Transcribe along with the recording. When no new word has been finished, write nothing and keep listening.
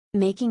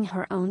making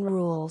her own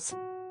rules.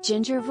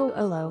 Jinger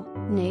Vuolo,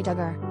 née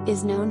Duggar,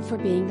 is known for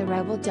being the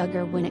rebel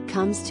Duggar when it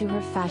comes to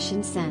her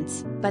fashion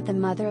sense, but the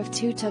mother of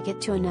two took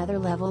it to another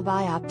level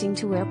by opting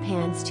to wear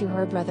pants to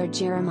her brother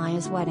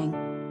Jeremiah's wedding.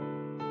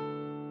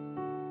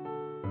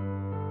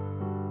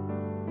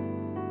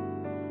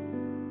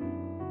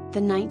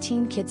 The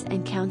 19 kids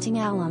and counting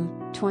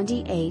alum,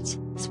 28,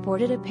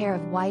 sported a pair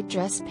of white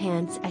dress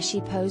pants as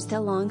she posed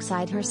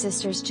alongside her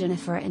sisters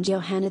Jennifer and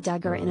Johannah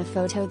Duggar in a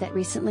photo that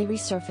recently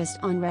resurfaced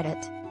on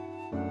Reddit.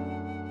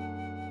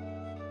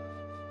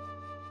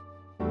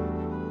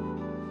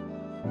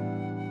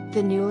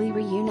 The newly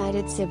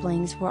reunited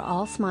siblings were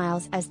all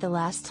smiles as the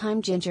last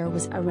time Jinger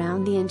was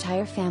around the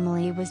entire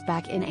family was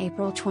back in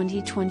April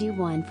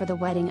 2021 for the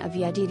wedding of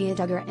Jennifer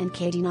Duggar and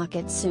Katie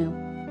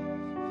Nakatsu.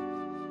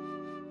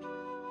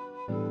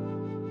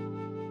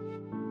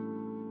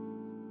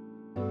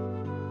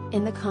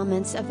 In the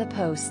comments of the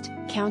post,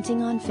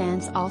 Counting On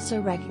fans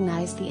also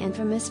recognized the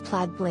infamous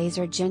plaid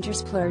blazer Jinger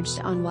splurged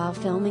on while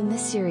filming the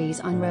series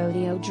on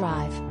Rodeo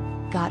Drive.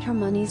 Got her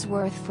money's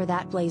worth for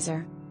that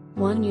blazer.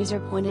 One user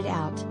pointed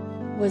out.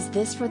 Was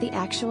this for the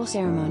actual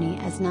ceremony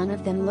as none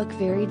of them look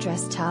very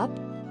dressed up?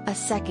 A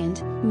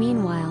second,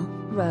 meanwhile,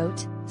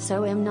 wrote,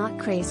 so I'm not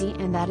crazy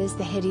and that is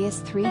the hideous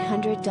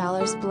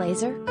 $300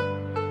 blazer?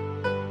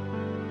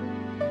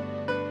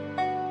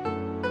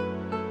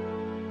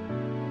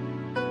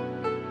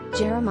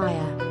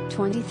 Jeremiah,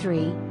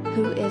 23,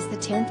 who is the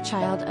 10th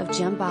child of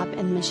Jim Bob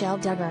and Michelle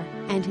Duggar,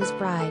 and his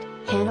bride,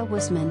 Hannah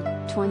Wisman,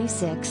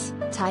 26,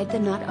 tied the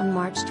knot on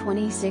March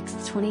 26,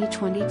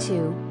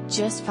 2022,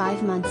 just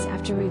 5 months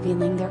after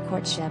revealing their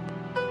courtship.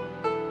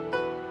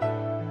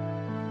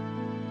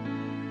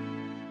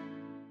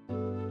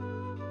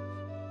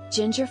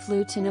 Jinger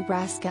flew to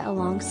Nebraska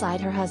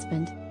alongside her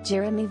husband,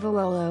 Jinger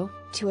Vuolo,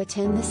 to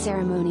attend the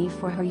ceremony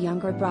for her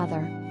younger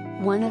brother.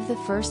 One of the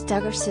first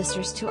Duggar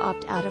sisters to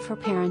opt out of her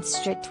parents'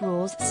 strict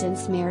rules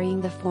since marrying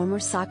the former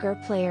soccer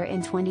player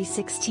in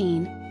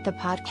 2016, the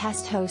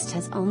podcast host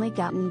has only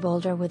gotten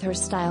bolder with her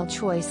style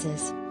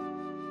choices.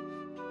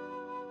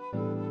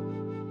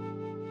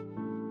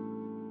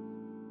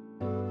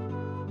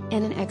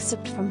 In an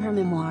excerpt from her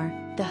memoir,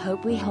 The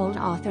Hope We Hold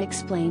author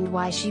explained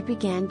why she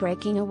began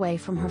breaking away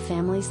from her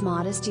family's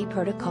modesty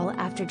protocol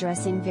after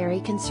dressing very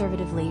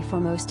conservatively for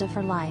most of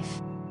her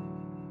life.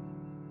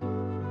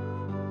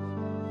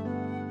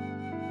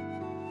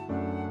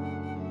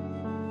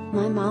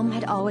 My mom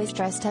had always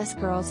dressed us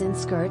girls in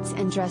skirts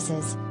and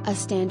dresses, a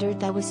standard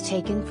that was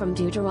taken from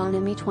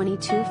Deuteronomy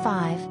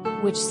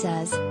 22:5, which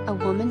says, "A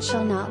woman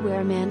shall not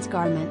wear a man's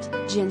garment."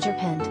 Jinger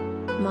penned.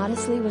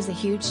 Modesty was a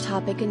huge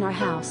topic in our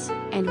house,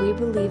 and we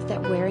believed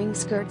that wearing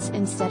skirts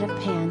instead of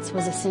pants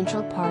was a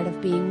central part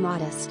of being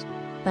modest.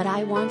 But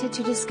I wanted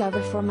to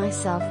discover for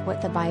myself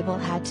what the Bible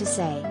had to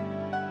say.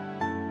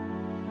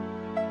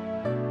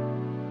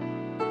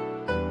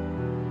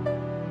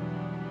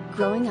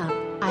 Growing up,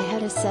 I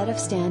had a set of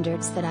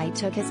standards that I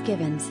took as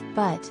givens,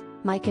 but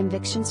my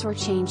convictions were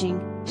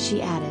changing,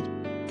 she added.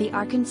 The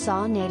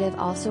Arkansas native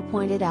also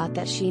pointed out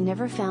that she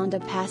never found a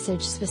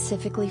passage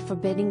specifically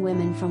forbidding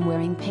women from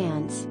wearing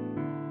pants.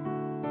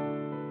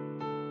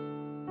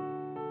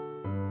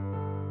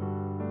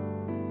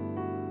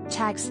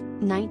 Tags,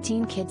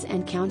 19 kids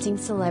and counting.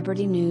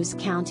 Celebrity news.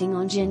 Counting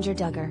on Jinger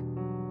Duggar.